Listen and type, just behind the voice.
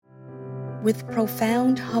With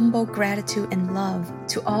profound, humble gratitude and love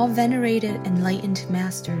to all venerated enlightened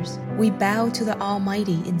masters, we bow to the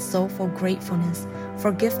Almighty in soulful gratefulness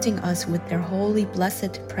for gifting us with their holy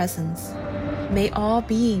blessed presence. May all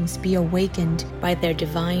beings be awakened by their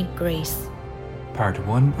divine grace. Part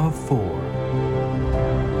 1 of 4.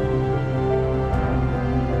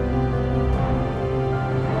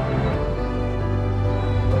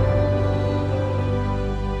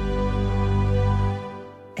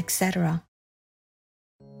 Etc.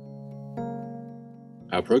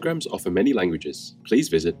 Our programs offer many languages. Please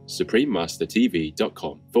visit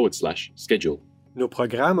suprememastertv.com/schedule. Nos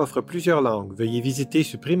programas offrent plusieurs langues. Veuillez visiter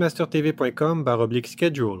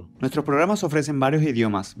suprememastertv.com/schedule. Nuestros programas ofrecen varios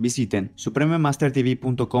idiomas. Visiten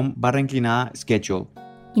suprememastertv.com/schedule.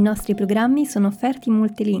 I nostri programmi sono offerti in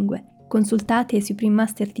molte lingue. Consultate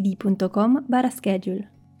suprememastertv.com/schedule.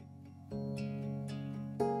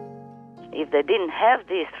 If they didn't have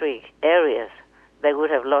these three areas, they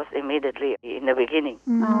would have lost immediately in the beginning.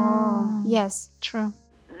 Oh, yes, true.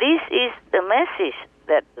 This is the message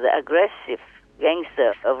that the aggressive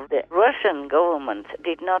gangster of the Russian government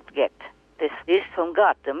did not get. This is from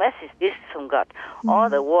God. The message is from God. All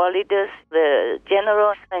the war leaders, the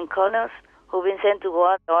generals and colonels who've been sent to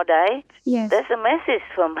war or die, Yes. there's a message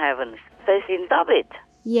from heaven. Says, stop it.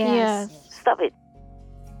 Yes. Stop it.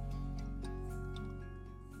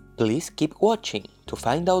 Please keep watching to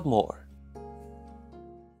find out more.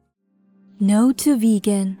 No to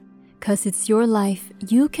vegan, 'cause it's your life,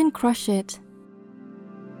 you can crush it.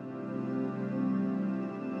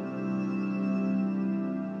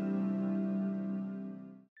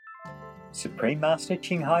 Supreme Master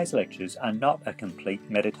Ching Hai's lectures are not a complete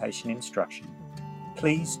meditation instruction.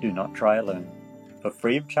 Please do not try alone. For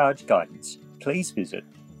free of charge guidance, please visit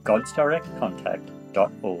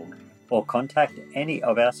godsdirectcontact.org or contact any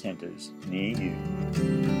of our centers near you.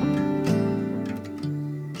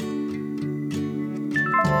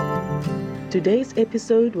 Today's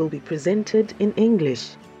episode will be presented in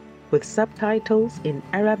English with subtitles in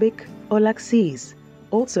Arabic or Laxese,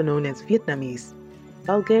 also known as Vietnamese,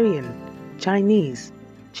 Bulgarian, Chinese,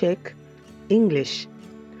 Czech, English,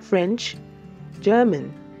 French,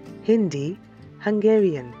 German, Hindi,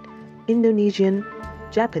 Hungarian, Indonesian,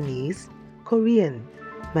 Japanese, Korean,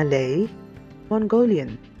 Malay,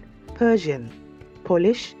 Mongolian, Persian,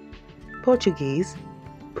 Polish, Portuguese,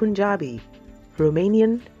 Punjabi,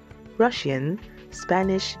 Romanian, Russian,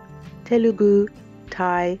 Spanish, Telugu,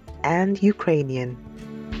 Thai, and Ukrainian.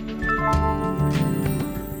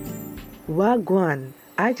 Wagwan,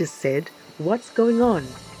 I just said, what's going on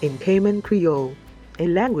in Cayman Creole, a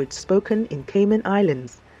language spoken in Cayman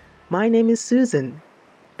Islands. My name is Susan.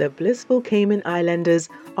 The blissful Cayman Islanders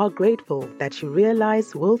are grateful that you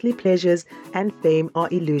realize worldly pleasures and fame are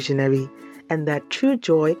illusionary, and that true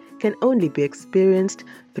joy can only be experienced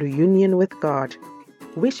through union with God.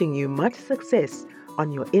 Wishing you much success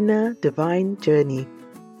on your inner divine journey.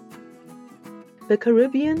 The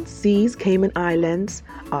Caribbean Seas Cayman Islands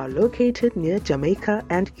are located near Jamaica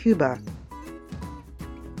and Cuba.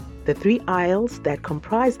 The three isles that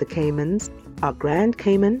comprise the Caymans are Grand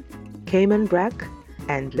Cayman, Cayman Brac,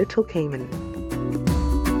 and Little Cayman.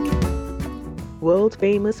 World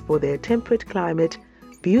famous for their temperate climate,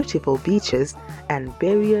 beautiful beaches, and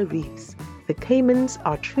barrier reefs, the Caymans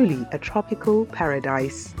are truly a tropical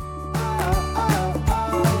paradise.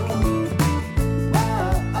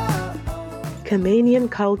 Caymanian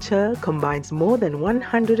culture combines more than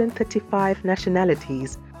 135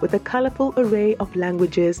 nationalities with a colorful array of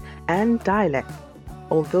languages and dialects.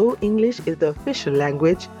 Although English is the official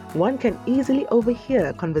language, one can easily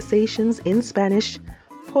overhear conversations in Spanish,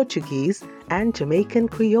 Portuguese, and Jamaican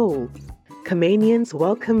Creole. Caymanians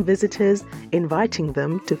welcome visitors, inviting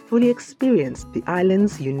them to fully experience the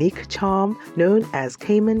island's unique charm known as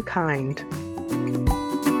Cayman Kind.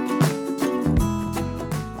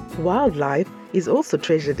 Wildlife is also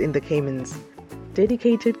treasured in the Caymans.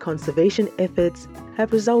 Dedicated conservation efforts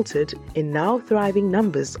have resulted in now thriving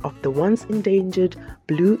numbers of the once endangered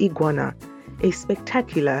blue iguana, a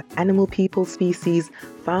spectacular animal people species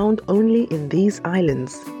found only in these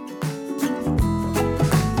islands.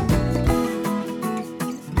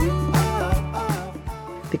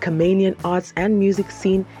 The Caymanian arts and music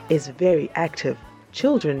scene is very active.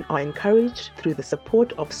 Children are encouraged through the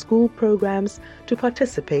support of school programs to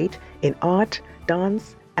participate in art,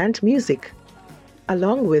 dance, and music,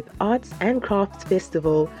 along with arts and crafts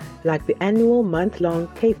festival like the annual month-long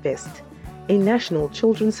K-Fest. A national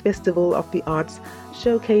children's festival of the arts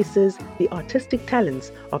showcases the artistic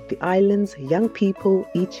talents of the island's young people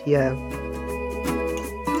each year.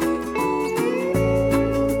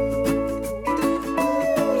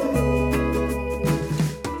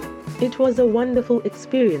 was a wonderful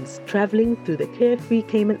experience traveling through the carefree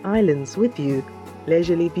Cayman Islands with you,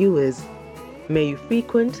 leisurely viewers. May you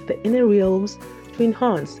frequent the inner realms to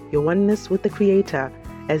enhance your oneness with the Creator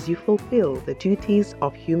as you fulfill the duties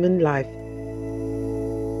of human life.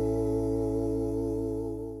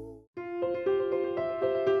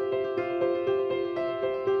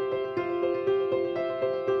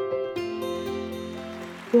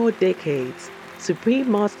 For decades,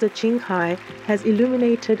 Supreme Master Ching Hai has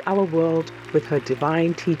illuminated our world with her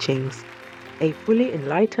divine teachings. A fully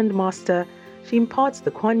enlightened master, she imparts the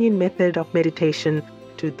Kuan Yin method of meditation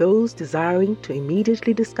to those desiring to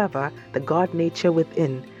immediately discover the God nature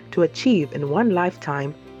within, to achieve in one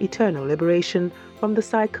lifetime eternal liberation from the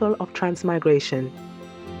cycle of transmigration.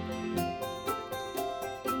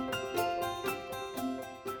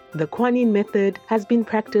 The Kuan Yin method has been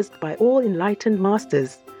practiced by all enlightened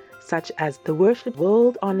masters, such as the worshipped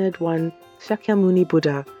world-honored one Shakyamuni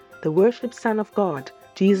Buddha, the worshipped Son of God,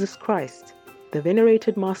 Jesus Christ, the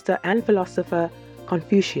venerated master and philosopher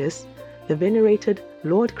Confucius, the venerated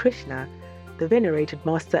Lord Krishna, the venerated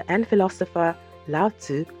master and philosopher Lao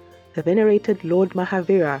Tzu, the venerated Lord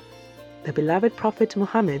Mahavira, the beloved Prophet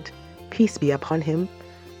Muhammad, peace be upon him,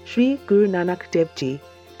 Sri Guru Nanak Dev Ji,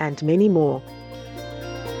 and many more.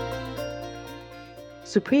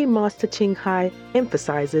 Supreme Master Ching Hai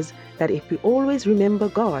emphasizes that if we always remember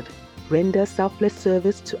God, render selfless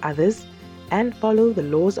service to others, and follow the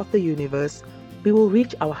laws of the universe, we will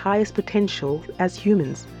reach our highest potential as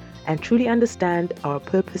humans and truly understand our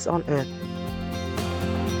purpose on earth.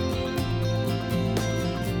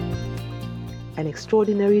 An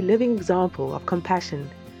extraordinary living example of compassion,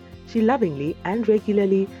 she lovingly and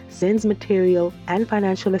regularly sends material and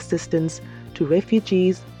financial assistance to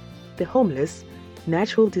refugees, the homeless,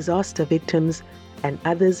 natural disaster victims, and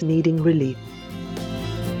others needing relief.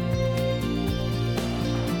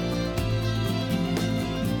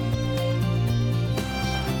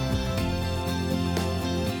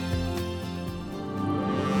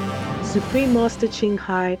 Supreme Master Ching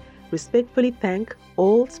Hai respectfully thank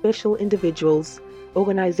all special individuals,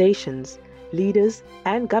 organizations, leaders,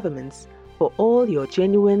 and governments for all your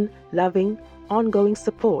genuine, loving, ongoing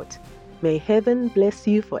support. May heaven bless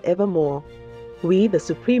you forevermore. We, the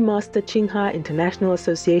Supreme Master Ching Hai International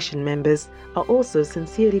Association members, are also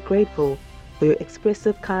sincerely grateful for your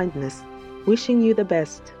expressive kindness, wishing you the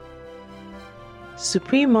best.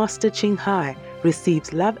 Supreme Master Ching Hai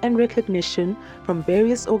receives love and recognition from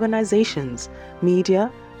various organizations,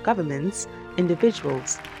 media, governments,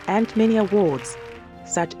 individuals, and many awards,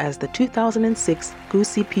 such as the 2006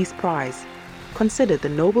 Gusi Peace Prize, considered the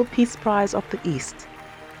Nobel Peace Prize of the East,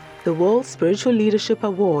 the World Spiritual Leadership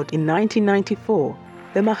Award in 1994,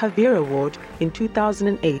 the Mahavir Award in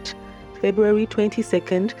 2008, February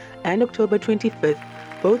 22nd and October 25th,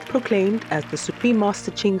 both proclaimed as the Supreme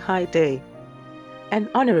Master Ching Hai Day, an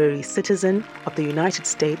honorary citizen of the United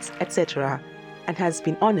States, etc., and has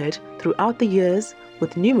been honored throughout the years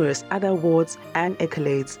with numerous other awards and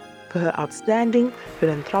accolades for her outstanding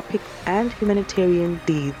philanthropic and humanitarian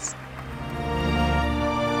deeds.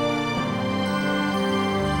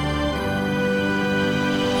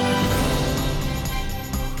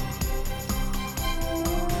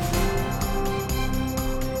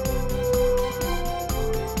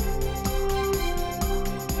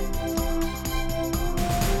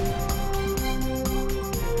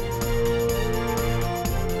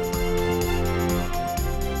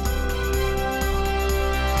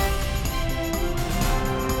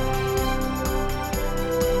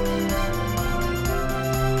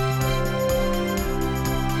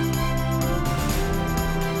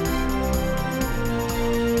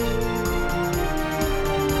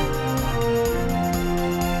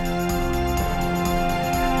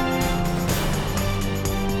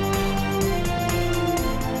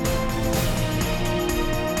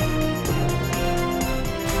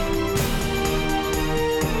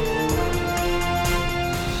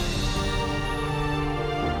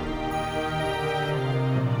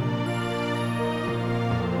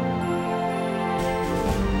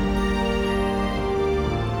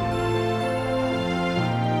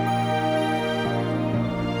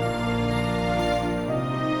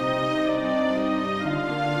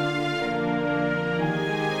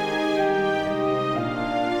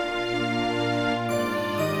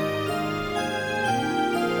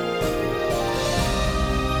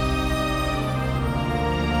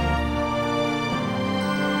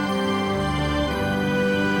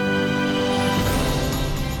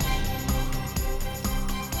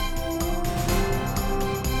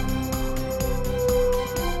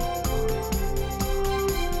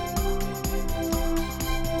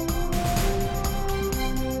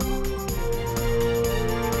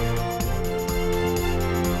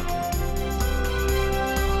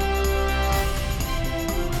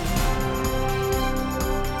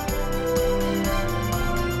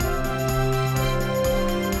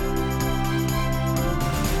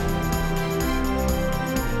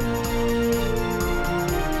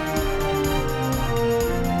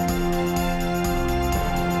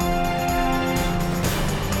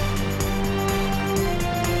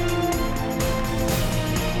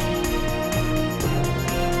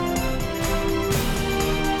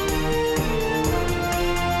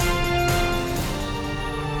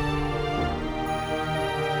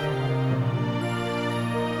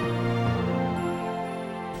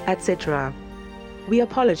 etc. We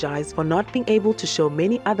apologize for not being able to show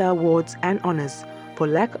many other awards and honors for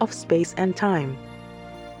lack of space and time.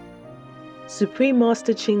 Supreme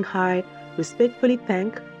Master Ching Hai respectfully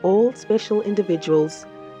thank all special individuals,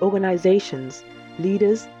 organizations,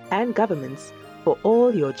 leaders, and governments for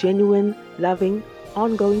all your genuine, loving,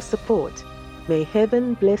 ongoing support. May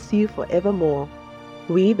heaven bless you forevermore.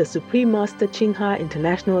 We, the Supreme Master Ching Hai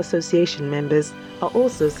International Association members, are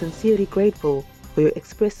also sincerely grateful for your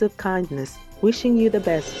expressive kindness, wishing you the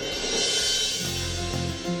best.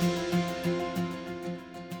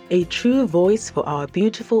 A true voice for our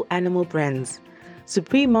beautiful animal friends.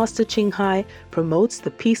 Supreme Master Ching Hai promotes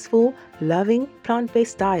the peaceful, loving,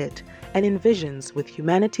 plant-based diet and envisions with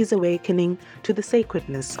humanity's awakening to the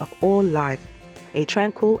sacredness of all life. A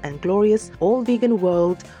tranquil and glorious all-vegan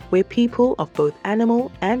world where people of both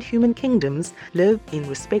animal and human kingdoms live in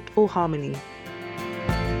respectful harmony.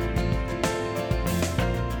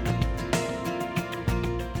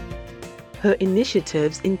 Her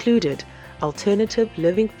initiatives included alternative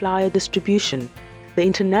living flyer distribution, the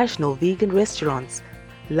International Vegan Restaurants,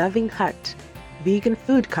 Loving Hut, vegan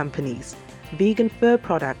food companies, vegan fur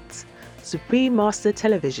products, Supreme Master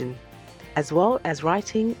Television, as well as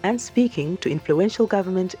writing and speaking to influential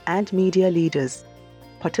government and media leaders,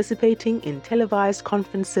 participating in televised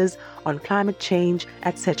conferences on climate change,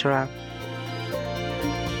 etc.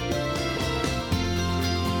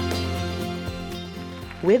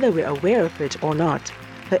 Whether we're aware of it or not,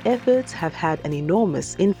 her efforts have had an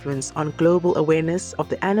enormous influence on global awareness of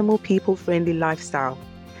the animal people-friendly lifestyle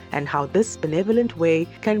and how this benevolent way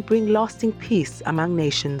can bring lasting peace among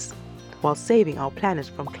nations while saving our planet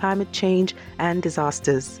from climate change and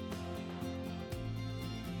disasters.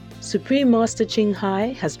 Supreme Master Ching Hai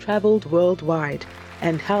has traveled worldwide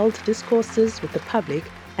and held discourses with the public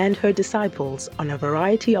and her disciples on a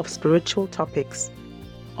variety of spiritual topics.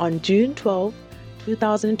 On June 12,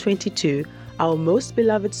 2022, our most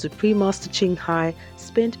beloved Supreme Master Ching Hai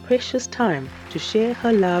spent precious time to share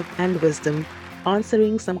her love and wisdom,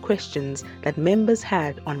 answering some questions that members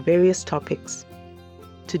had on various topics.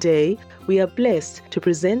 Today, we are blessed to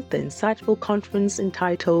present the insightful conference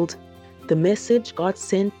entitled The Message God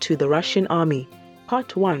Sent to the Russian Army,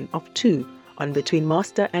 Part 1 of 2 on Between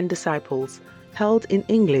Master and Disciples, held in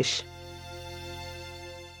English.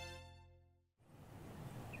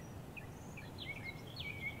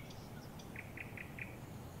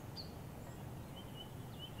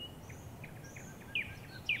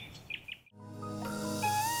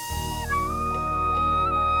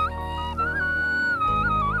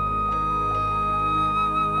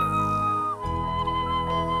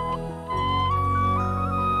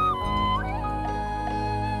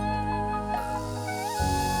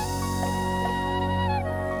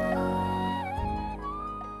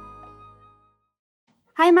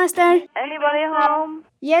 Hi, Master. Anybody home?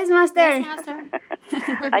 Yes, Master. Yes,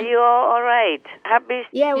 Master. Are you all right? Happy?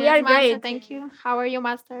 Yeah, we Yes, are Master, great. thank you. How are you,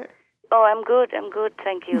 Master? Oh, I'm good,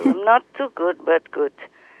 thank you. I'm not too good, but good.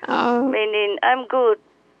 Oh, Meaning, I'm good.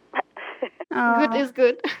 good is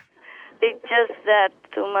good. It's just that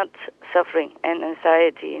too much suffering and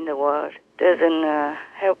anxiety in the world doesn't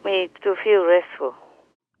help me to feel restful,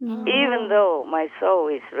 even though my soul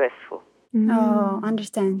is restful. Oh,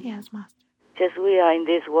 understand. Yes, Master. Just we are in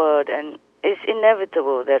this world, and it's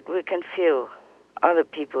inevitable that we can feel other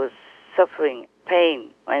people's suffering,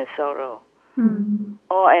 pain, and sorrow,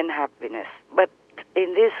 or unhappiness. But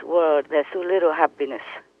in this world, there's so little happiness.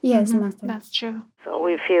 Yes, Master. That's true. So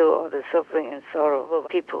we feel all the suffering and sorrow of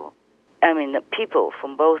people. I mean, the people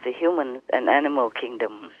from both the human and animal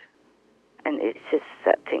kingdoms. And it's just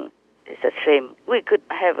that thing. It's a shame. We could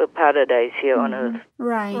have a paradise here on earth.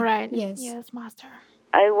 Right. Right. Yes. Yes, Master.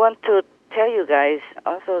 I want to tell you guys,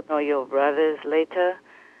 also know your brothers later,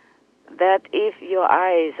 that if your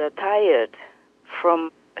eyes are tired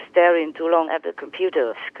from staring too long at the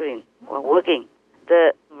computer screen while working,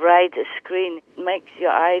 the bright screen makes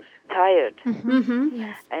your eyes tired.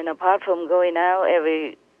 Yes. And apart from going out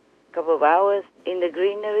every couple of hours in the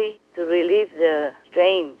greenery to relieve the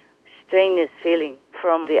strangeness feeling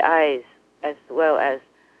from the eyes, as well as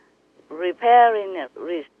repairing and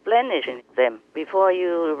replenishing them. Before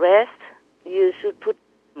you rest, you should put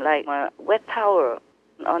like a wet towel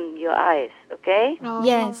on your eyes, okay? Oh,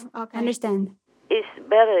 Yes, okay. understand. It's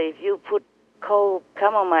better if you put cold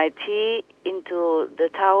chamomile tea into the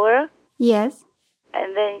towel Yes.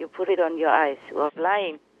 and then you put it on your eyes while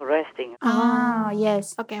lying, resting. Ah,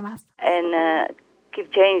 yes. Okay, Master. And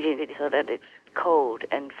keep changing it so that it's cold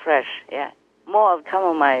and fresh, yeah. More of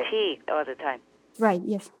chamomile tea all the time. Right,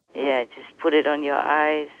 yes. Yeah, just put it on your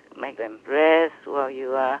eyes, make them rest while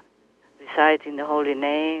you are reciting the holy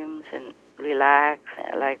names and relax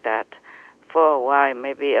like that for a while,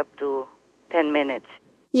 maybe up to 10 minutes.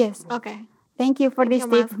 Yes. Okay. Thank you for this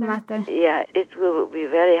tip, Master. Master. Yeah, it will be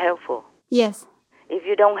very helpful. Yes. If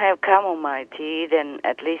you don't have chamomile tea, then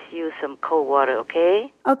at least use some cold water,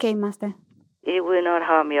 okay? Okay, Master. It will not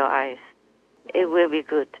harm your eyes. It will be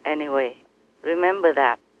good anyway. Remember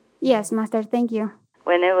that. Yes, Master. Thank you.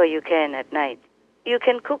 Whenever you can at night. You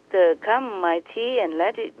can cook the chamomile tea and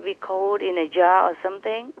let it be cold in a jar or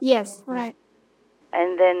something. Yes. Right.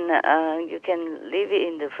 And then you can leave it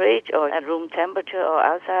in the fridge or at room temperature or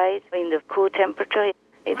outside in the cool temperature.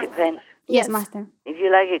 It depends. Yes, Master. If you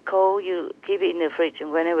like it cold, you keep it in the fridge,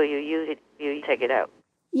 and whenever you use it, you take it out.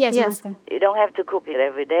 Yes, Master. You don't have to cook it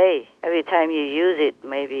every day. Every time you use it,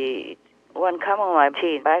 maybe 1 chamomile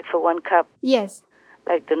tea bag for 1 cup. Yes.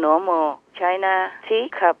 Like the normal China tea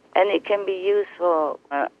cup. And it can be used for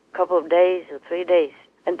a couple of days or 3 days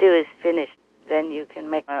until it's finished. Then you can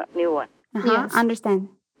make a new one. Yes. Understand.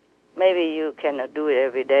 Maybe you cannot do it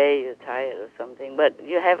every day, you're tired or something, but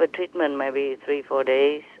you have a treatment maybe 3-4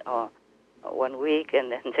 days or 1 week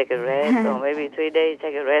and then take a rest, or maybe 3 days,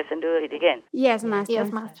 take a rest and do it again. Yes, Master.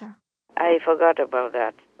 Yes, Master. I forgot about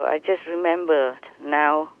that. I just remember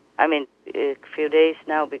now, a few days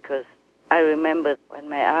now, because I remember when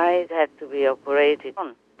my eyes had to be operated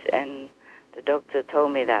on, and the doctor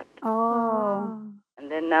told me that. Oh. And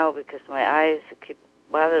then now, because my eyes keep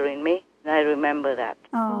bothering me, I remember that.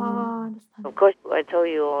 Oh. Of course, I told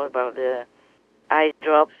you all about the eye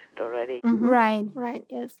drops already. Mm-hmm. Right. Right,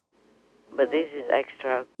 yes. But this is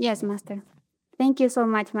extra. Yes, Master. Thank you so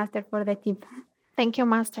much, Master, for the tip. Thank you,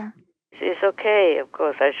 Master. It's okay, of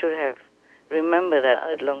course. I should have remembered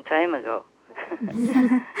that a long time ago.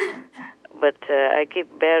 But I keep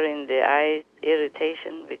bearing the eye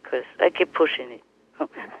irritation because I keep pushing it.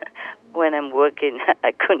 When I'm working,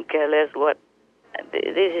 I couldn't care less what.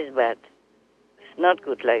 This is bad. It's not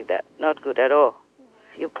good like that. Not good at all.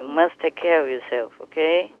 You must take care of yourself,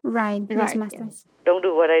 okay? Right. Yes, Master. Yes. Don't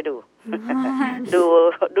do what I do.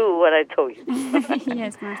 do what I told you.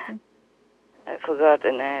 Yes, Master. I forgot,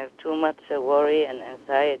 and I have too much worry and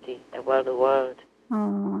anxiety about the world.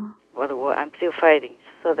 Oh. About the world. I'm still fighting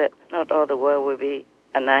so that not all the world will be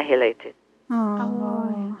annihilated.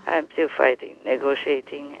 Oh. I'm still fighting,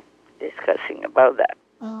 negotiating, discussing about that.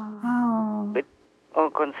 Oh. With all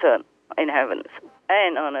concern in heavens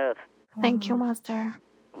and on earth. Thank you, Master.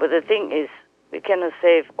 But the thing is, we cannot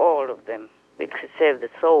save all of them. We can save the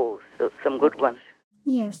souls, some good ones.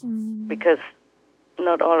 Yes. Because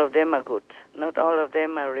not all of them are good. Not all of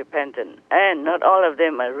them are repentant. And not all of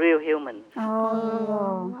them are real humans.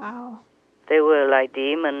 Oh. Wow. They were like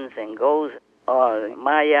demons and ghosts or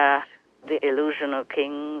Maya, the illusional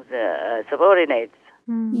kings, subordinates,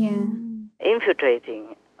 Yeah.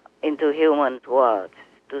 infiltrating into human worlds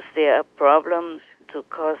to stir up problems, to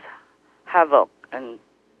cause havoc and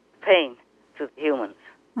pain to humans.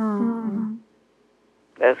 Oh.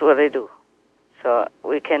 That's what they do. So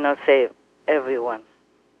we cannot save everyone,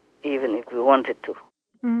 even if we wanted to.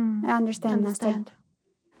 I understand, Master.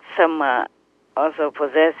 Some are also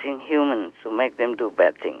possessing humans to make them do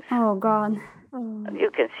bad things. Oh, God.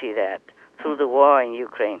 You can see that through the war in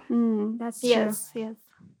Ukraine. That's true. Yes, yes.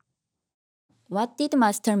 What did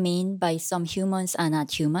Master mean by some humans are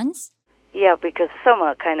not humans? Yeah, because some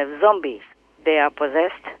are kind of zombies. They are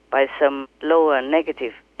possessed by some lower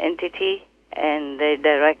negative entity, and they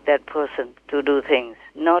direct that person to do things,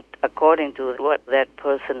 not according to what that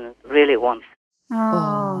person really wants.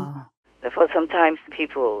 Oh. Therefore, sometimes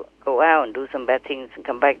people go out and do some bad things and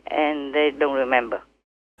come back, and they don't remember.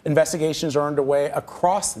 Investigations are underway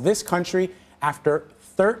across this country after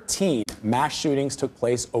 13 mass shootings took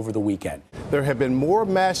place over the weekend. There have been more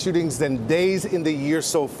mass shootings than days in the year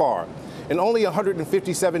so far. In only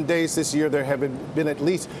 157 days this year, there have been at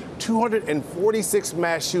least 246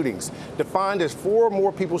 mass shootings, defined as 4 or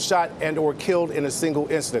more people shot and or killed in a single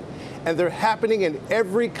incident. And they're happening in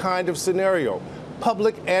every kind of scenario,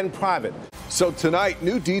 public and private. So tonight,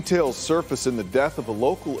 new details surface in the death of a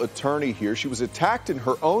local attorney here. She was attacked in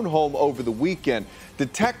her own home over the weekend.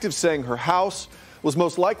 Detectives saying her house was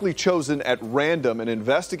most likely chosen at random, and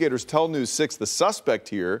investigators tell News 6 the suspect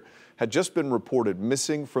here had just been reported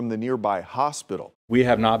missing from the nearby hospital. We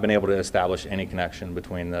have not been able to establish any connection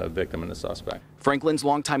between the victim and the suspect. Franklin's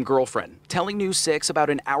longtime girlfriend telling News 6 about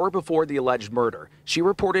an hour before the alleged murder, she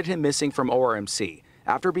reported him missing from ORMC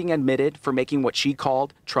after being admitted for making what she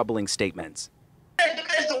called troubling statements.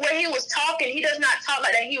 Because the way he was talking, he does not talk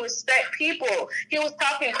like that. He respect people. He was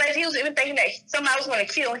talking crazy. He was even thinking that somebody was going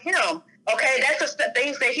to kill him. Okay, that's the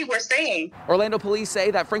things that he was saying. Orlando police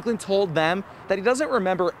say that Franklin told them that he doesn't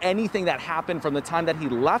remember anything that happened from the time that he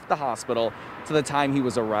left the hospital to the time he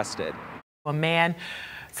was arrested. A man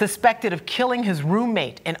suspected of killing his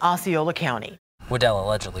roommate in Osceola County. Waddell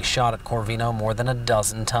allegedly shot at Corvino more than a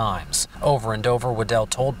dozen times. Over and over, Waddell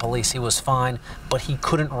told police he was fine, but he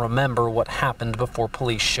couldn't remember what happened before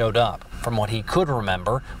police showed up. From what he could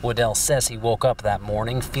remember, Waddell says he woke up that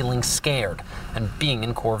morning feeling scared and being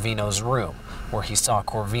in Corvino's room, where he saw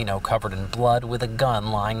Corvino covered in blood with a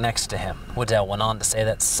gun lying next to him. Waddell went on to say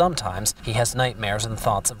that sometimes he has nightmares and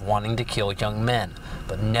thoughts of wanting to kill young men,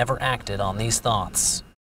 but never acted on these thoughts.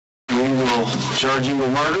 We will charge you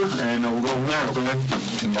with murder, and we'll go from there,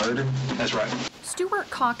 okay? Murder? That's right. Stuart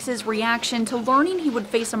Cox's reaction to learning he would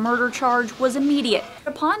face a murder charge was immediate.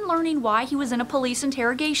 Upon learning why he was in a police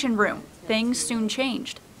interrogation room, things soon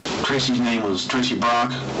changed. Tracy's name was Tracy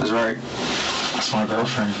Brock, that's right. That's my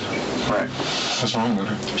girlfriend. Right. What's wrong with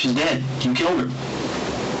her? She's dead. You killed her.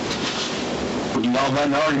 When you all got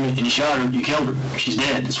in an argument and you shot her, you killed her. She's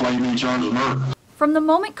dead. That's why you're being charged with murder. From the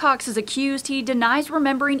moment Cox is accused, he denies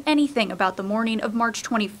remembering anything about the morning of March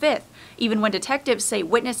 25th, even when detectives say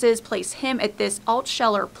witnesses place him at this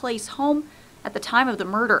Altscheller Place home at the time of the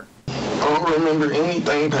murder. I don't remember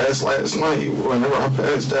anything past last night whenever I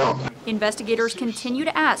passed out. Investigators continue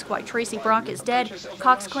to ask why Tracy Brock is dead.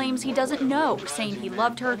 Cox claims he doesn't know, saying he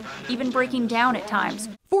loved her, even breaking down at times.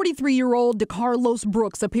 43-year-old DeCarlos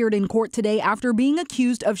Brooks appeared in court today after being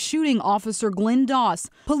accused of shooting Officer Glenn Doss.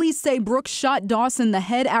 Police say Brooks shot Doss in the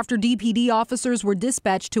head after DPD officers were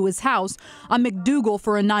dispatched to his house on McDougal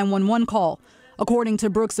for a 911 call. According to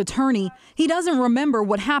Brooks' attorney, he doesn't remember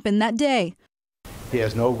what happened that day. He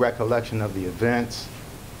has no recollection of the events.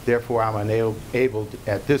 Therefore, I'm unable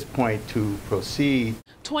at this point to proceed.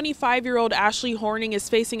 25-year-old Ashley Horning is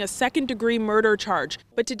facing a second-degree murder charge.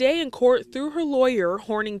 But today in court, through her lawyer,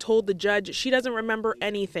 Horning told the judge she doesn't remember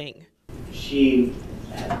anything. She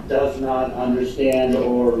does not understand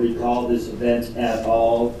or recall this event at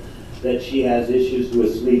all, that she has issues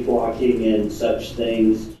with sleepwalking and such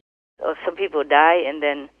things. Some people die and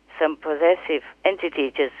then some possessive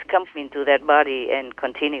entity just comes into that body and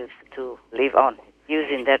continues to live on,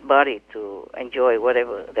 using that body to enjoy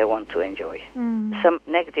whatever they want to enjoy. Some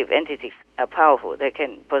negative entities are powerful. They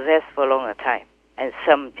can possess for a longer time. And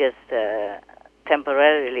some just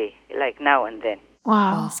temporarily, like now and then.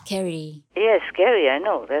 Wow. Oh, scary. Yes, scary, I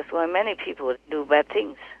know. That's why many people do bad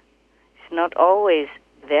things. It's not always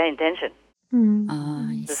their intention.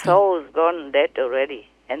 The soul's gone dead already,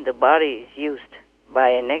 and the body is used by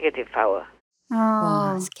a negative power.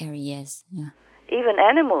 Wow, scary, yes. Yeah. Even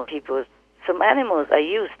animal people, some animals are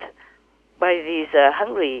used by these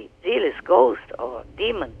hungry, zealous ghosts or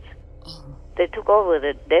demons. They took over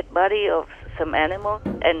the dead body of some animal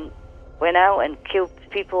and went out and killed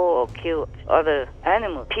people or killed other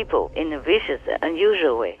animal people in a vicious,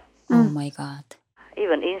 unusual way. Oh my God.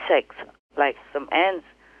 Even insects, like some ants,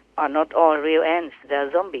 are not all real ants. They are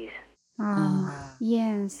zombies.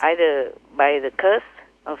 Yes. Either by the curse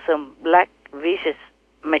of some black, vicious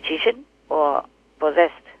magician or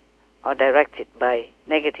possessed or directed by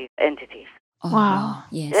negative entities. Wow.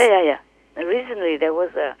 Yes. Yeah. And recently there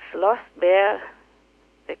was a sloth bear,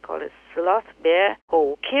 they call it sloth bear,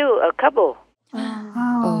 who killed a couple.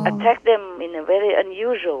 Attacked them in a very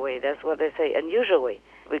unusual way. That's what they say, unusual way.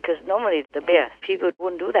 Because normally the bears, people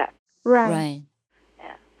wouldn't do that. Right.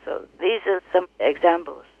 Yeah. So these are some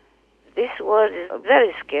examples. This world is a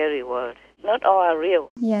very scary world. Not all are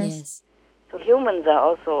real. Yes. So humans are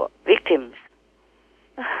also victims,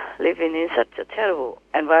 living in such a terrible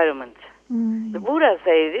environment. The Buddha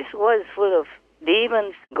says this world is full of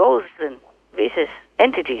demons, ghosts, and vicious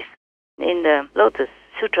entities. In the Lotus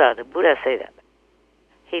Sutra, the Buddha said that.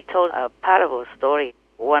 He told a parable story.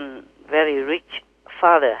 One very rich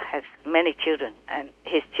father has many children, and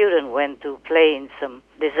his children went to play in some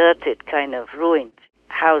deserted kind of ruined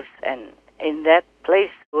house, and in that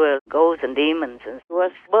place were ghosts and demons, and it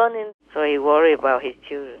was burning. So he worried about his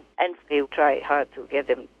children, and he tried hard to get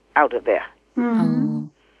them out of there.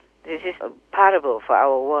 This is a parable for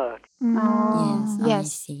our world. Yes. I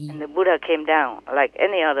see. And the Buddha came down, like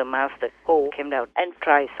any other master, who came down and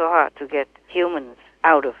tried so hard to get humans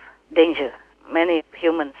out of danger. Many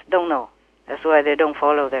humans don't know. That's why they don't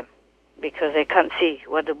follow them, because they can't see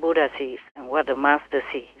what the Buddha sees and what the master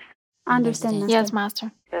sees. Understand, Master. Yes,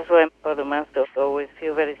 Master. That's why the masters always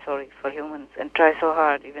feel very sorry for humans and try so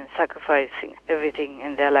hard, even sacrificing everything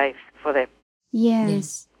in their lives for them.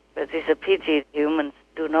 Yes. But it's a pity humans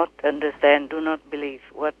do not understand, do not believe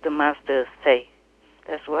what the masters say.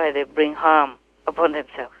 That's why they bring harm upon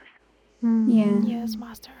themselves. Yeah. Yes,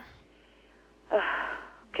 Master.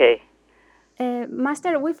 Okay.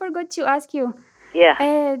 Master, we forgot to ask you.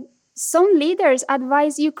 Yeah. Some leaders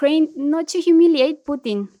advise Ukraine not to humiliate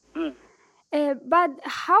Putin. But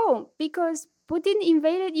how? Because Putin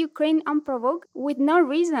invaded Ukraine unprovoked with no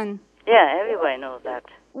reason. Yeah, everybody knows that.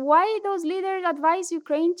 Why those leaders advise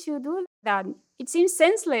Ukraine to do that? It seems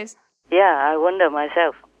senseless. Yeah, I wonder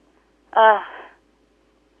myself.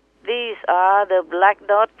 These are the Black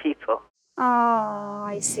Dot people. Oh,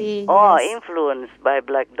 I see. Or yes. influenced by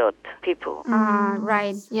Black Dot people.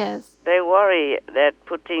 Right. Yes. They worry that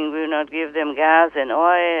Putin will not give them gas and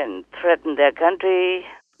oil and threaten their country.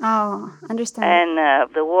 Oh, understand.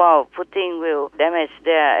 And the war of Putin will damage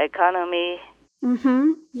their economy.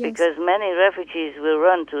 Mm-hmm. Yes. Because many refugees will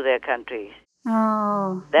run to their countries.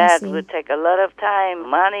 Oh, that would take a lot of time,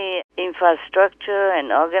 money, infrastructure,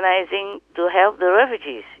 and organizing to help the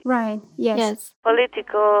refugees. Right, yes.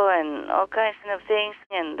 Political and all kinds of things,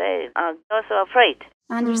 and they are also afraid.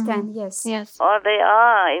 I understand, yes. Or they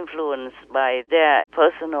are influenced by their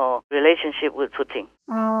personal relationship with Putin.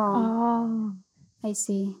 Oh, I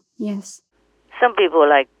see, yes. Some people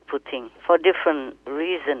like Putin for different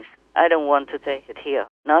reasons. I don't want to take it here.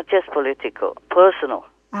 Not just political, personal.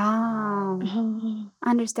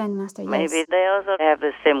 Understand, Master, yes. Maybe they also have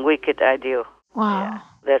the same wicked idea. Wow. Yeah.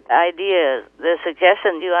 That idea, the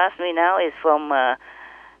suggestion you asked me now is from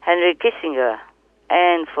Henry Kissinger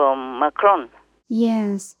and from Macron.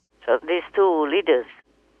 Yes. So these two leaders,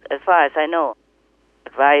 as far as I know,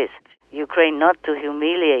 advised Ukraine not to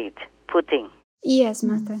humiliate Putin. Yes,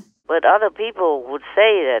 Master. But other people would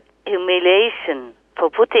say that humiliation for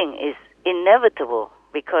Putin is inevitable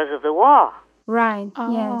because of the war. Right,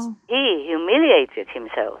 yes. He humiliated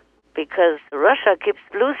himself because Russia keeps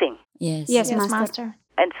losing. Yes, Master.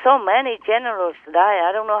 And so many generals die.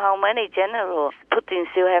 I don't know how many generals Putin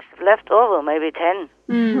still has left over, maybe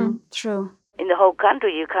 10. True. In the whole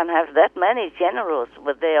country, you can't have that many generals,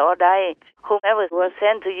 but they all died. Whoever was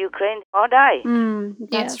sent to Ukraine all died.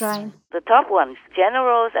 That's right. The top ones,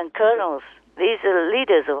 generals and colonels, these are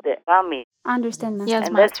leaders of the army. Understand, Master. Yes,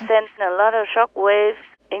 And that Master. sent a lot of shockwaves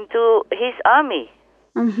into his army.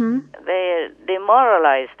 They're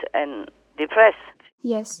demoralized and depressed.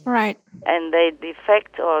 Yes. Right. And they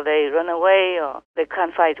defect or they run away or they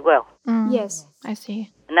can't fight well. Yes. I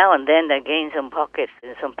see. Now and then they gain some pockets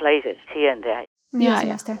in some places here and there. Yes,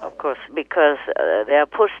 Master. Of course, because they are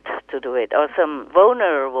pushed to do it. Or some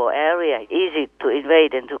vulnerable area, easy to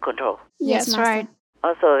invade and to control. Yes, That's Master. right.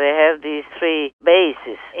 Also, they have these 3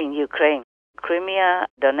 bases in Ukraine. Crimea,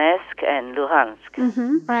 Donetsk, and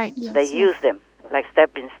Luhansk. Right. They use them like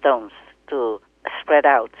stepping stones to spread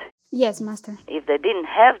out. Yes, Master. If they didn't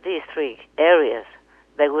have these 3 areas,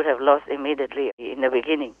 they would have lost immediately in the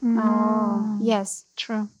beginning. Oh, yes.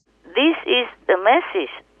 True. This is the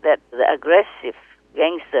message that the aggressive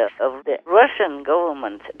gangster of the Russian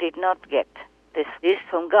government did not get. This is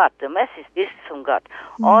from God. The message is from God.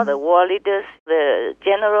 All the war leaders, the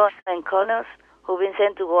generals and colonels who've been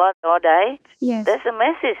sent to war or die, Yes. there's a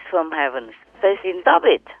message from heaven. Says, stop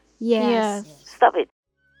it. Yes. Stop it.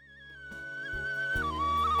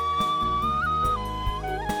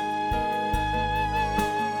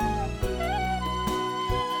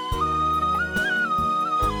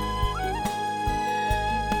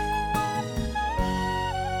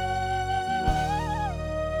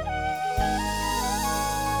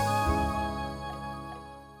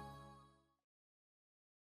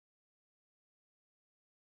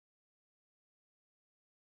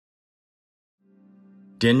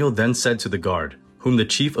 Daniel then said to the guard, whom the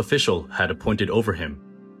chief official had appointed over him,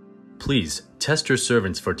 "Please test your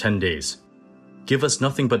servants for 10 days. Give us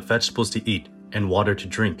nothing but vegetables to eat and water to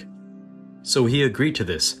drink." So he agreed to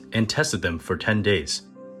this and tested them for 10 days.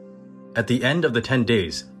 At the end of the 10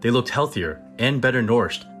 days, they looked healthier and better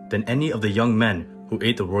nourished than any of the young men who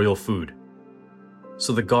ate the royal food.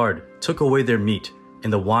 So the guard took away their meat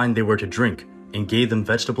and the wine they were to drink and gave them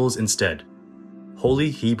vegetables instead.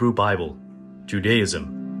 Holy Hebrew Bible,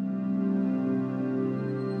 Judaism.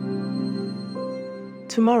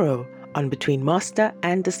 Tomorrow on Between Master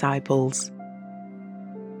and Disciples.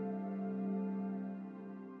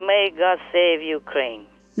 May God save Ukraine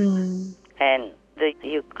and the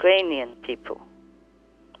Ukrainian people.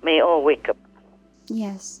 May all wake up.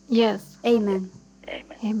 Yes. Yes. Amen.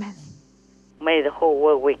 Amen. Amen. May the whole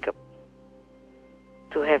world wake up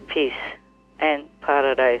to have peace and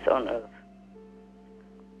paradise on earth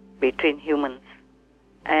between humans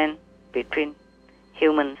and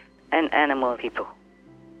animal people.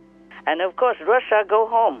 And of course, Russia go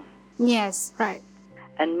home. Yes. Right.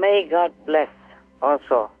 And may God bless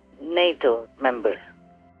also NATO members.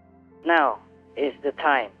 Now is the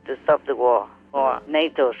time to stop the war or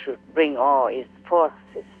NATO should bring all its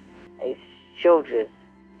forces, its soldiers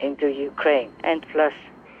into Ukraine and flush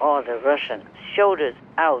all the Russian soldiers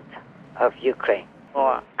out of Ukraine,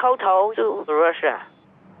 or 叩头 to Russia.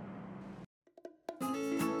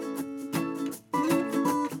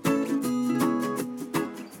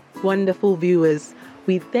 Wonderful viewers,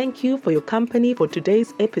 we thank you for your company for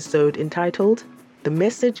today's episode entitled The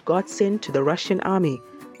Message God Sent to the Russian Army,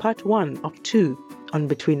 Part 1 of 2 on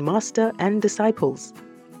Between Master and Disciples.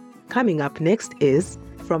 Coming up next is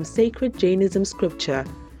From Sacred Jainism Scripture,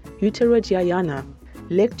 Uttarajayana,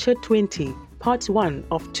 Lecture 20, Part 1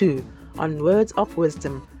 of 2 on Words of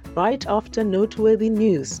Wisdom, right after noteworthy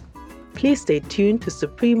news. Please stay tuned to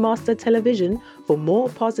Supreme Master Television for more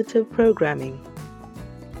positive programming.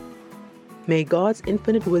 May God's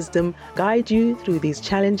infinite wisdom guide you through these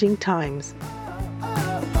challenging times.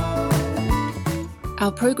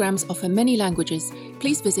 Our programs offer many languages.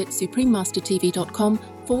 Please visit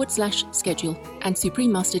suprememastertv.com/schedule and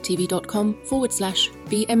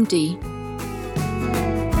suprememastertv.com/BMD.